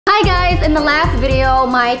in the last video,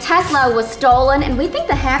 my Tesla was stolen and we think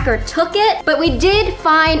the hacker took it, but we did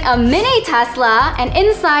find a mini Tesla, and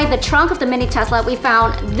inside the trunk of the mini Tesla, we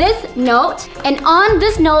found this note. And on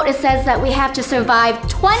this note, it says that we have to survive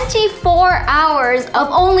 24 hours of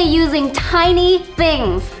only using tiny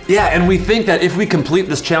things. Yeah, and we think that if we complete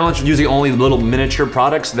this challenge using only little miniature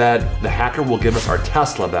products, that the hacker will give us our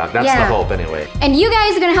Tesla back. That's the hope anyway. And you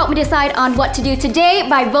guys are gonna help me decide on what to do today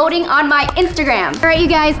by voting on my Instagram. All right, you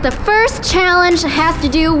guys, the first challenge has to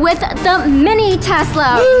do with the mini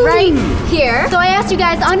Tesla right here. So I asked you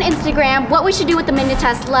guys on Instagram what we should do with the mini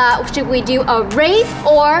Tesla. Should we do a race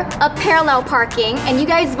or a parallel parking? And you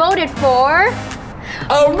guys voted for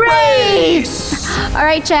a race! All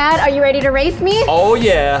right, Chad, are you ready to race me? Oh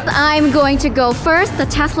yeah. I'm going to go first. The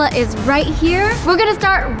Tesla is right here. We're gonna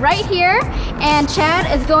start right here, and Chad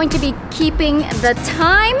is going to be keeping the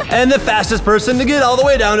time. And the fastest person to get all the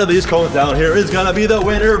way down to these cones down here is gonna be the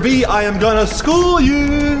winner. V, I am gonna school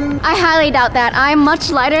you. I highly doubt that. I'm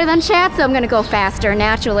much lighter than Chad, so I'm gonna go faster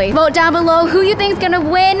naturally. Vote down below who you think is gonna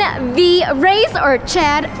win, V race or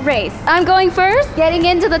Chad race. I'm going first. Getting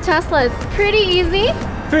into the Tesla is pretty easy.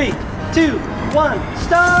 3, 2, 1,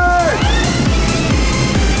 start!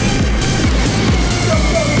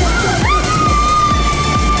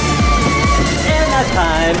 And that's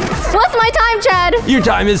time. What's my time, Chad? Your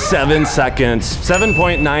time is 7 seconds.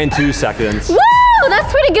 7.92 seconds. Woo! That's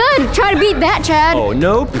pretty good. Try to beat that, Chad. Oh,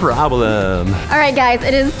 no problem. All right, guys,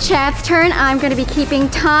 it is Chad's turn. I'm gonna be keeping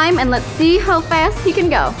time, and let's see how fast he can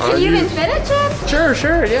go. Can you even fit it, Chad?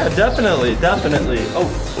 Sure, yeah, definitely.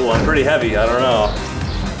 Oh, I'm pretty heavy, I don't know.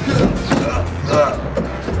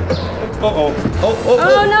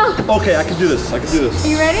 Oh no. Okay, I can do this. Are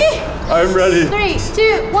you ready? I'm ready. 3,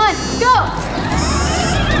 2, 1, go!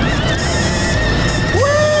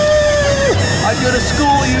 Woo! I'm gonna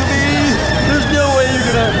school you, V. There's no way you're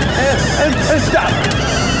gonna. And stop.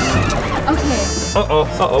 Okay.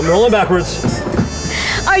 I'm rolling backwards.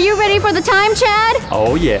 Are you ready for the time, Chad?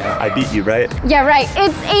 Oh yeah, I beat you, right? Yeah, right.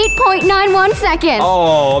 It's 8.91 seconds.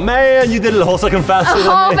 Oh man, you did it a whole second faster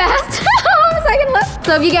than me. Fast. A second left.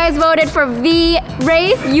 So if you guys voted for V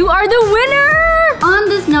race, you are the winner. On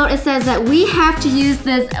this note, it says that we have to use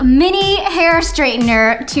this mini hair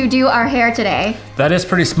straightener to do our hair today. That is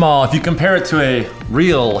pretty small if you compare it to a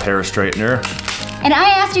real hair straightener. And I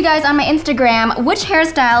asked you guys on my Instagram which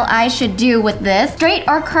hairstyle I should do with this, straight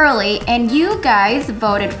or curly, and you guys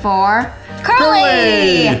voted for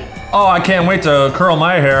curly! Oh, I can't wait to curl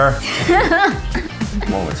my hair.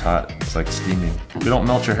 Whoa, it's hot. It's like steaming. We don't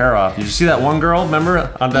melt your hair off. Did you see that one girl, remember,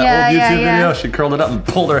 on that old YouTube video? She curled it up and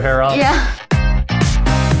pulled her hair off. Yeah.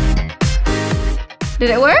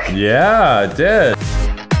 Did it work? Yeah, it did.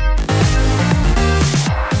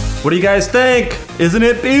 What do you guys think? Isn't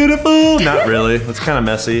it beautiful? Not really. It's kind of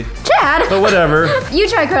messy. Chad! But whatever. You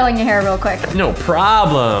try curling your hair real quick. No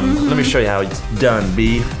problem. Let me show you how it's done,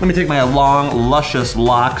 B. Let me take my long, luscious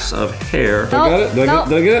locks of hair. Nope, Did I get it?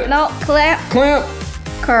 Did I get it? No, clamp. Clamp.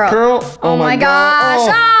 Curl. Curl. Oh my gosh.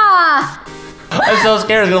 Oh. Ah! I'm so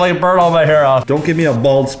scared it's gonna like burn all my hair off. Don't give me a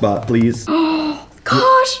bald spot, please.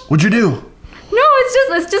 Gosh. What'd you do? No,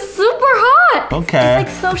 it's just super hot. Okay. It's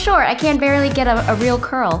like so short. I can't barely get a real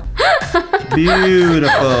curl.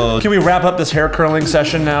 Beautiful. Can we wrap up this hair curling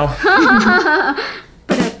session now? I'll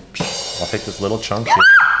take this little chunk here.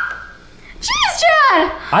 Jeez,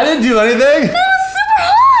 Chad! I didn't do anything. That was super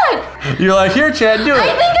hot. You're like, here, Chad, do it.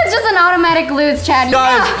 I think it's just an automatic lose, Chad.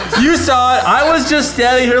 Guys, you saw it. I was just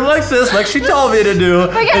standing here like this, like she told me to do.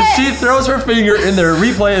 Okay. And she throws her finger in there,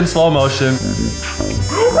 replay in slow motion.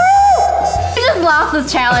 I just lost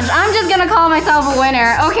this challenge. I'm just gonna call myself a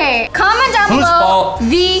winner. Okay, comment down Whose below fault?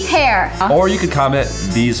 V hair. Or you could comment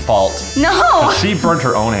V's fault. No. She burnt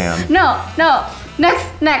her own hand. No. Next.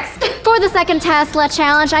 For the second Tesla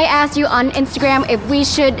challenge, I asked you on Instagram if we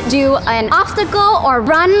should do an obstacle or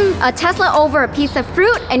run a Tesla over a piece of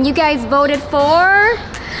fruit, and you guys voted for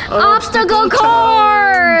obstacle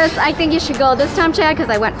course. I think you should go this time, Chad, because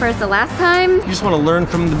I went first the last time. You just want to learn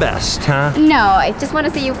from the best, huh? No, I just want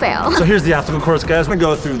to see you fail. So here's the obstacle course, guys. We're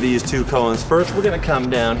gonna go through these two cones first. We're gonna come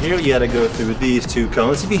down here. You gotta go through these two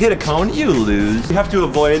cones. If you hit a cone, you lose. You have to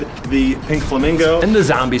avoid the pink flamingo And the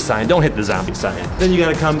zombie sign. Don't hit the zombie sign. Then you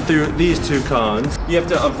gotta come through these two cones. You have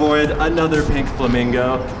to avoid another pink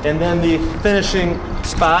flamingo. And then the finishing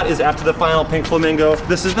spot is after the final pink flamingo.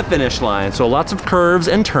 This is the finish line. So lots of curves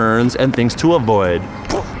and turns and things to avoid.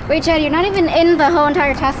 Wait, Chad, you're not even in the whole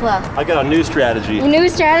entire Tesla. I got a new strategy. New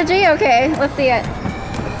strategy? Okay, let's see it.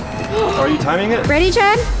 Are you timing it? Ready,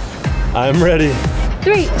 Chad? I'm ready.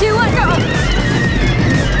 3, 2, 1, go!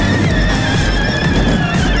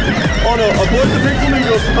 Oh no, avoid the pink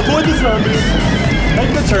flamingo. Avoid Look at zombies.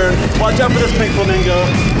 Make the turn. Watch out for this pink flamingo.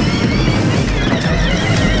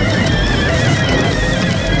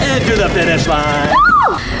 And to the finish line.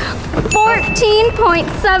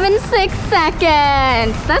 14.76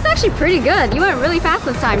 seconds. That's actually pretty good. You went really fast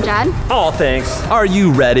this time, Chad. Oh, thanks. Are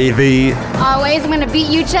you ready, V? Always, I'm gonna beat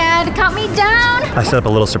you, Chad. Count me down. I set up a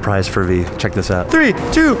little surprise for V. Check this out. 3,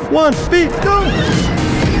 2, 1, V, go!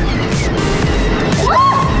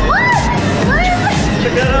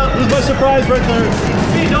 Check that out. This is my surprise right there.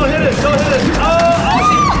 V, don't hit it. Don't hit it. Oh,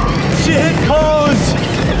 she hit cones.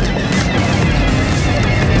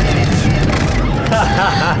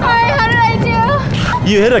 Alright, how did I do?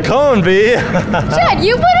 You hit a cone, V. Chad,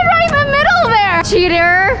 you put it right in the middle there.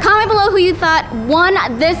 Cheater. Comment below who you thought won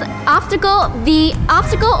this obstacle, the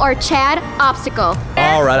obstacle or Chad obstacle.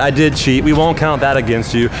 All right, I did cheat. We won't count that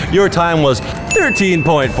against you. Your time was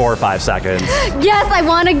 13.45 seconds. Yes, I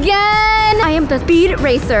won again. I am the speed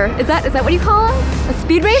racer. Is that what you call him? A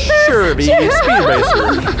speed racer? Sure, V. Speed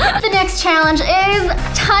racer. The next challenge is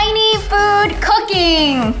tiny food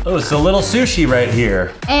cooking. Oh, it's a little sushi right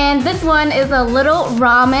here. And this one is a little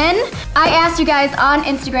ramen. I asked you guys on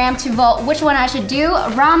Instagram to vote which one I should do,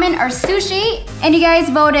 ramen or sushi, and you guys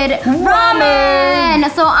voted ramen.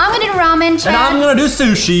 So I'm gonna do ramen, Chad. And I'm gonna do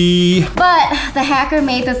sushi. But the hacker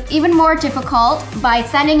made this even more difficult by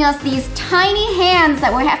sending us these tiny hands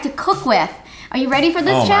that we have to cook with. Are you ready for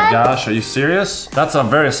this, Chad? Oh my gosh, are you serious? That's a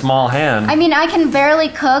very small hand. I mean, I can barely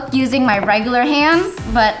cook using my regular hands,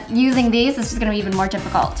 but using these, this is gonna be even more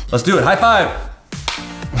difficult. Let's do it, high five.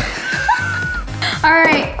 All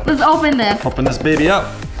right, let's open this. Open this baby up.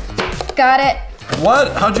 Got it.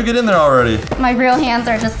 What? How'd you get in there already? My real hands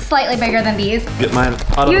are just slightly bigger than these. Get mine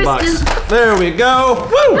out of Yours the box. is- There we go.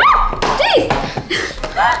 Woo! Jeez!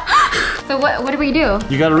 So what do we do?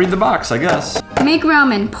 You gotta read the box, I guess. Make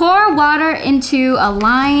ramen. Pour water into a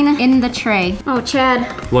line in the tray. Oh, Chad,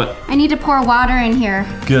 What? I need to pour water in here.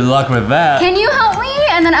 Good luck with that. Can you help me?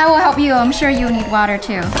 And then I will help you. I'm sure you need water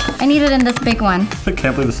too. I need it in this big one. I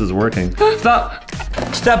can't believe this is working. Stop.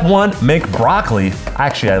 Step 1, make broccoli.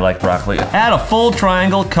 Actually, I like broccoli. Add a full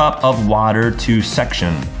triangle cup of water to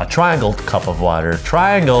section. A triangle cup of water.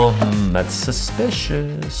 Triangle, that's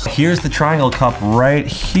suspicious. Here's the triangle cup right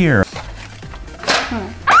here.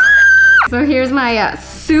 So here's my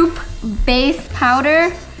soup base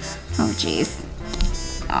powder. Oh, jeez.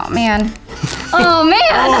 Oh, man. Oh,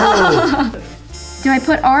 man. Do I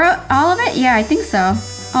put all of it? Yeah, I think so.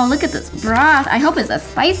 Oh, look at this broth. I hope it's a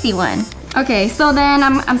spicy one. Okay, so then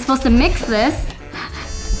I'm supposed to mix this.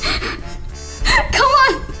 Come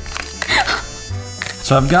on.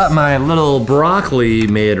 So I've got my little broccoli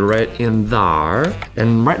made right in there.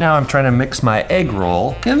 And right now I'm trying to mix my egg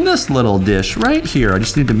roll in this little dish right here. I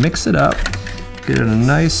just need to mix it up. Get it a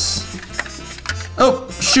nice, oh,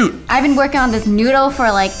 shoot. I've been working on this noodle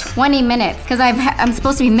for like 20 minutes because I'm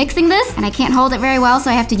supposed to be mixing this and I can't hold it very well, so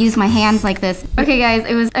I have to use my hands like this. Okay guys,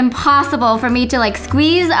 it was impossible for me to like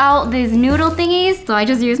squeeze out these noodle thingies, so I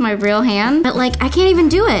just used my real hand. But like, I can't even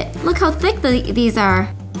do it. Look how thick these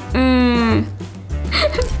are.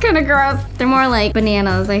 It's kind of gross. They're more like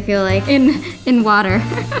bananas, I feel like, in water.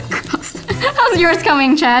 Gross. How's yours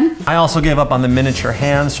coming, Chad? I also gave up on the miniature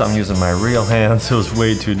hands, so I'm using my real hands. It was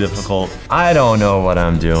way too difficult. I don't know what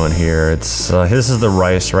I'm doing here. It's this is the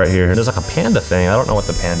rice right here. There's like a panda thing. I don't know what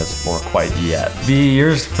the panda's for quite yet. V,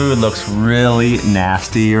 your food looks really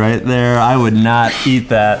nasty right there. I would not eat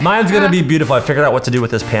that. Mine's gonna be beautiful. I figured out what to do with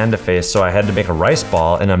this panda face, so I had to make a rice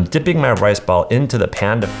ball, and I'm dipping my rice ball into the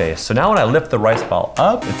panda face. So now when I lift the rice ball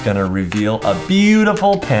up, it's gonna reveal a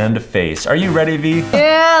beautiful panda face. Are you ready, V?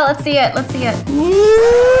 Yeah, let's see it. Let's see it.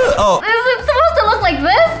 Oh. Is it supposed to look like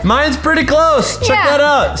this? Mine's pretty close. Check Yeah. that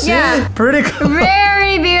out. See? Yeah. Pretty close.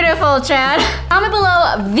 Very beautiful, Chad. Comment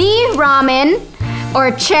below V ramen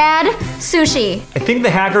or Chad sushi. I think the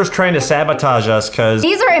hacker's trying to sabotage us because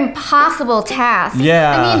These are impossible tasks.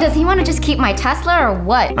 Yeah. I mean, does he want to just keep my Tesla or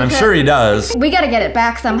what? I'm Because sure he does. we gotta get it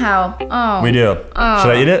back somehow. Oh. We do. Oh.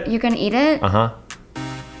 Should I eat it? You can eat it? Uh-huh.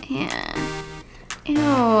 Yeah.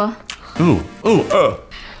 Ew. Ooh.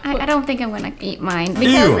 I don't think I'm gonna eat mine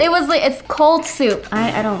because Ew. it's cold soup.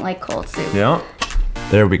 I don't like cold soup. Yeah.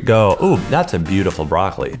 There we go. Ooh, that's a beautiful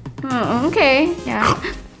broccoli. Oh, okay. Yeah.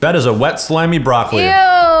 That is a wet, slimy broccoli. Ew.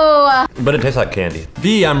 But it tastes like candy.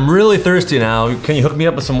 V, I'm really thirsty now. Can you hook me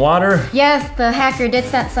up with some water? Yes, the hacker did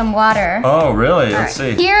send some water. Oh, really? Let's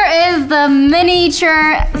see. Here is the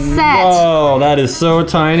miniature set. Whoa, that is so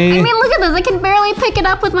tiny. I mean, look at this. I can barely pick it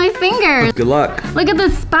up with my fingers. Good luck. Look at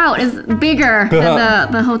this spout. It's bigger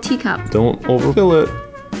than the whole teacup. Don't overfill it.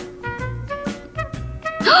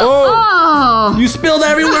 Oh, Oh. You spilled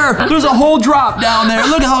everywhere. There's a whole drop down there.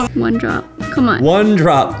 Look how. One drop. Come on. One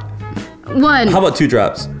drop. One. How about 2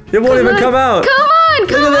 drops? It won't even come out. Come on,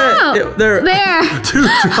 come Look at out. that. There. 2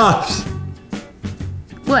 drops.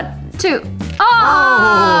 1, 2.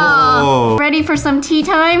 Oh. Ready for some tea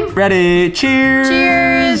time? Ready. Cheers.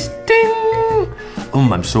 Cheers. Ding.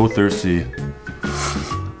 I'm so thirsty.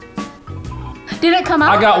 Did it come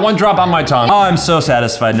out? I got 1 drop on my tongue. Oh, I'm so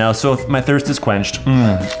satisfied now. So my thirst is quenched.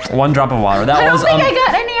 1 drop of water. That I don't was. think I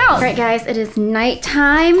got any out. All right, guys, it is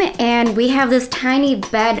nighttime, and we have this tiny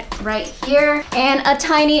bed right here and a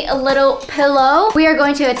tiny little pillow. We are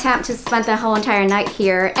going to attempt to spend the whole entire night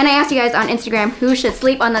here. And I asked you guys on Instagram who should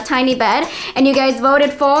sleep on the tiny bed, and you guys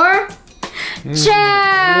voted for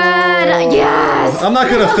Chad. Yes. I'm not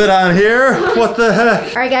gonna fit on here. What the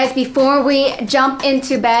heck? All right, guys, before we jump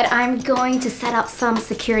into bed, I'm going to set up some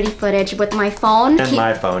security footage with my phone. And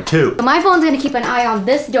my phone too. My phone's gonna keep an eye on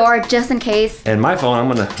this door just in case. And my phone, I'm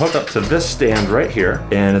gonna hook up to this stand right here,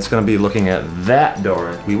 and it's gonna be looking at that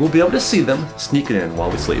door. We will be able to see them sneaking in while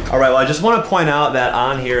we sleep. All right, well, I just wanna point out that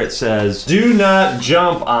on here it says, do not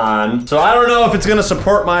jump on. So I don't know if it's gonna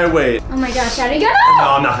support my weight. Oh my gosh, how do you get No, up?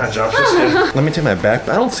 I'm not gonna jump. Just kidding. Let me take my backpack.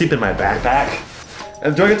 I don't sleep in my backpack.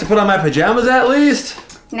 And do I get to put on my pajamas at least?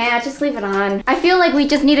 Nah, just leave it on. I feel like we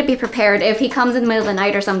just need to be prepared if he comes in the middle of the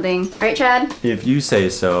night or something. Right, Chad? If you say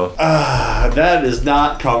so. That is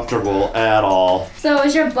not comfortable at all. So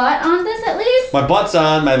is your butt on this at least? My butt's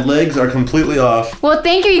on, my legs are completely off. Well,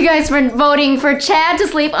 thank you guys for voting for Chad to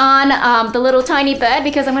sleep on the little tiny bed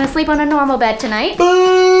because I'm gonna sleep on a normal bed tonight.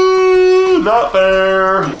 Boo! Not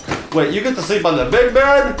fair. Wait, you get to sleep on the big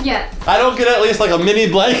bed? Yeah. I don't get at least like a mini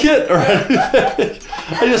blanket or anything.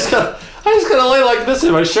 I just gotta lay like this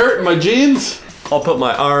in my shirt and my jeans. I'll put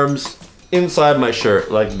my arms inside my shirt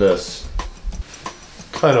like this.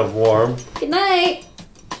 Kind of warm. Good night.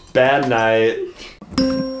 Bad night.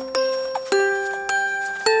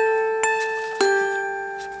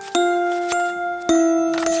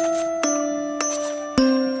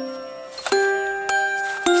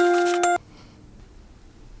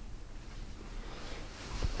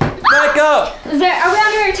 Back up! Are we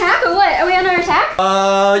under attack or what? Are we under attack?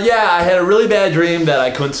 Yeah, I had a really bad dream that I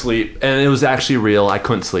couldn't sleep, and it was actually real. I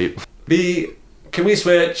couldn't sleep. B, can we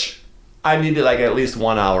switch? I needed like at least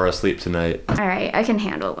 1 hour of sleep tonight. All right, I can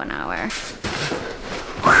handle 1 hour.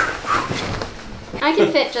 I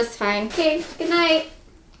can fit just fine. Okay, good night.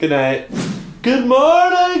 Good night. Good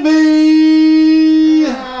morning, B.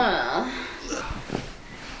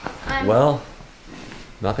 Well,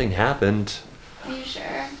 nothing happened. Are you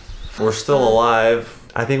sure? We're still alive.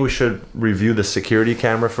 I think we should review the security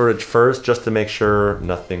camera footage first, just to make sure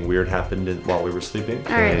nothing weird happened while we were sleeping.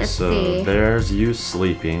 All right, let's see. There's you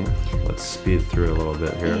sleeping. Let's speed through a little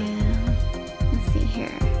bit here. Yeah. Let's see here.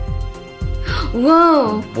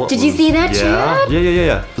 Whoa! What Did you was- see that, yeah? Chad?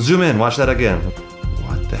 Yeah. Zoom in. Watch that again.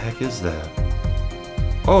 What the heck is that?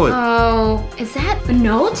 Oh, Oh, is that a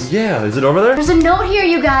note? yeah. Is it over there? There's a note here,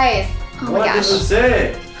 you guys. Oh my What gosh. does it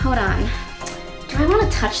say? Hold on. Do I want to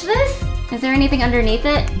touch this? Is there anything underneath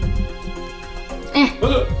it?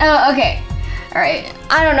 Oh, okay. All right.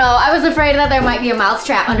 I don't know. I was afraid that there might be a mouse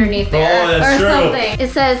trap underneath there Oh, that's or true. something.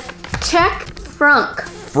 It says, check frunk.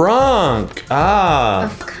 Frunk. Ah.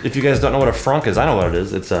 If you guys don't know what a frunk is, I know what it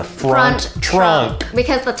is. It's a front trunk.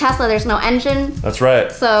 Because the Tesla, there's no engine, That's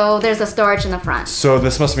right. so there's a storage in the front. So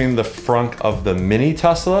this must mean the frunk of the mini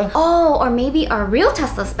Tesla? Oh, or maybe our real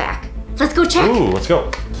Tesla's back. Let's go check. Ooh, let's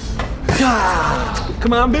go.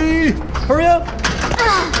 Come on, B. Hurry up.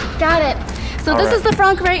 Got it. So this is the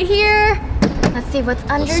frunk right here. Let's see what's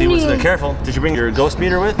underneath. Let's see what's there. Careful. Did you bring your ghost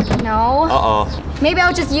meter with? No. Uh-oh. Maybe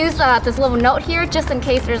I'll just use this little note here just in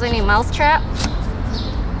case there's any mouse trap.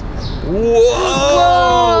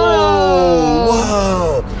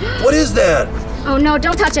 Whoa! What is that? Oh no,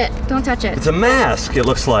 don't touch it. Don't touch it. It's a mask, it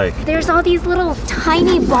looks like. There's all these little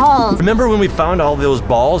tiny balls. Remember when we found all those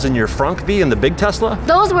balls in your frunk V in the big Tesla?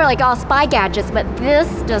 Those were like all spy gadgets, but this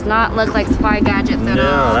does not look like spy gadgets at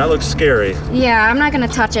all. that looks scary. Yeah, I'm not gonna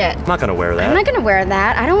touch it. I'm not gonna wear that. I'm not gonna wear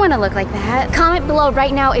that. I don't wanna look like that. Comment below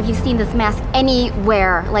right now if you've seen this mask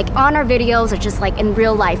anywhere, like on our videos or just like in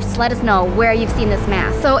real life. Just let us know where you've seen this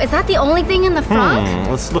mask. So is that the only thing in the front?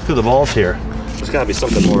 Let's look through the balls here. There's gotta be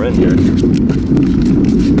something more in here.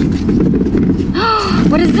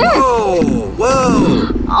 What is this? Whoa!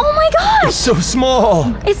 Oh my gosh! So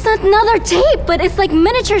small! It's another tape, but it's like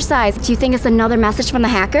miniature size. Do you think it's another message from the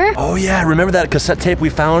hacker? Oh yeah, remember that cassette tape we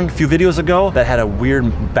found a few videos ago that had a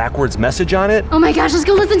weird backwards message on it? Oh my gosh, let's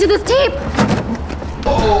go listen to this tape.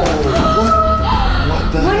 Oh!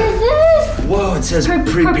 What the What is this? Whoa, it says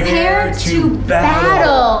Prepare to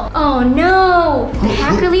battle. Oh no. The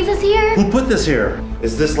hacker leaves us here? Who put this here?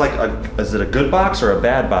 Is this like is it a good box or a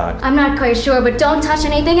bad box? I'm not quite sure, but don't touch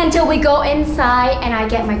anything until we go inside and I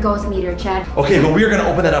get my ghost meter, Chad. Okay, but we're gonna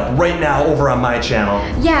open that up right now over on my channel.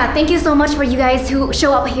 Yeah, thank you so much for you guys who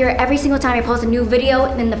show up here every single time I post a new video.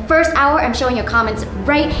 In the first hour, I'm showing your comments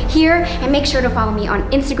right here. And make sure to follow me on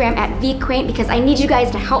Instagram at Qwaint because I need you guys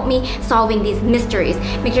to help me solving these mysteries.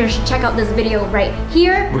 Make sure to check out this video right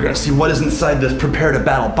here. We're gonna see what is inside this Prepare to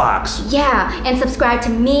Battle box. Yeah, and subscribe to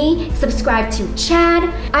me, subscribe to Chad.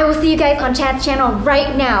 I will see you guys on Chad's channel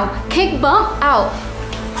right now. Kick bump out.